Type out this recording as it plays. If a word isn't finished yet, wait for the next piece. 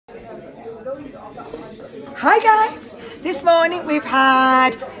Hi guys! This morning we've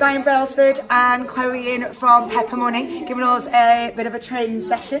had Brian Brailsford and Chloe in from Pepper Money giving us a bit of a training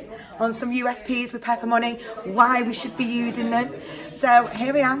session on some USPs with Pepper Money, why we should be using them. So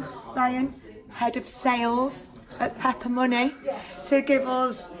here we are, Brian, Head of Sales at Pepper Money, to give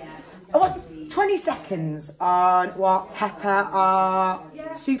us 20 seconds on what Pepper are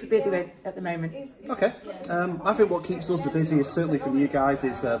super busy with at the moment. Okay, I think what keeps us the busiest, certainly from you guys,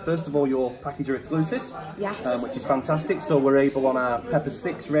 is first of all your packager exclusives, yes, which is fantastic. So we're able on our Pepper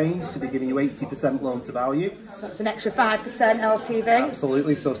 6 range to be giving you 80% loan to value. So that's an extra 5% LTV.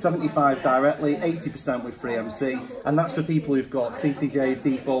 Absolutely, so 75 directly, 80% with free MC, and that's for people who've got CCJs,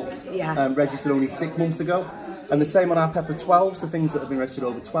 defaults, registered only 6 months ago. And the same on our Pepper 12, so things that have been registered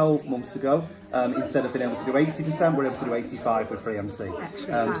over 12 months ago. Instead of being able to do 80%, we're able to do 85 with free MC.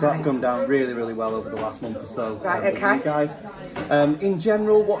 So that's gone down really, really well over the last month or so. Right, okay. You guys. In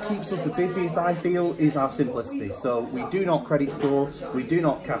general, what keeps us the busiest, I feel, is our simplicity. So we do not credit score, we do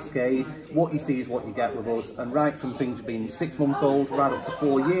not cascade. What you see is what you get with us. And right from things being 6 months old, right up to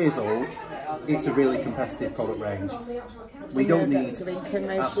 4 years old, it's a really competitive product range. We don't need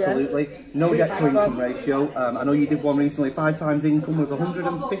absolutely no debt to income ratio. I know you did one recently, 5 times income with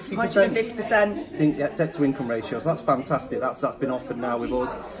 150% debt to income ratio, so that's fantastic. That's been offered now with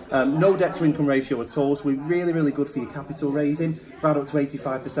us. No debt to income ratio at all, so we're really, really good for your capital raising, right up to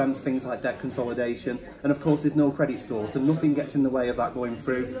 85%, things like debt consolidation, and of course there's no credit score, so nothing gets in the way of that going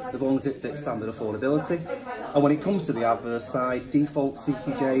through as long as it fits standard affordability. And when it comes to the adverse side, default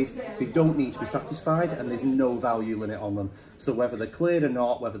CCJs, they don't need to be satisfied, and there's no value limit on them. So whether they're cleared or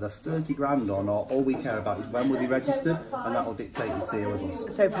not, whether they're 30 grand or not, all we care about is when were they registered, and that will dictate the tier with us.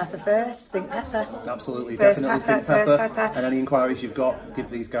 So Pepper first, think Pepper. Absolutely, First definitely Pepper, think Pepper. First Pepper. And any inquiries you've got,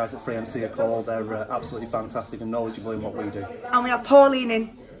 give these guys at Free MC a call. They're absolutely fantastic and knowledgeable in what we do. And we have Pauline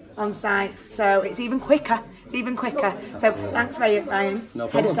in on site, so it's even quicker. It's even quicker. Absolutely. So thanks, Ryan. No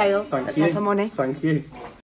problem. Head of Sales Thank at you. Pepper Money. Thank you.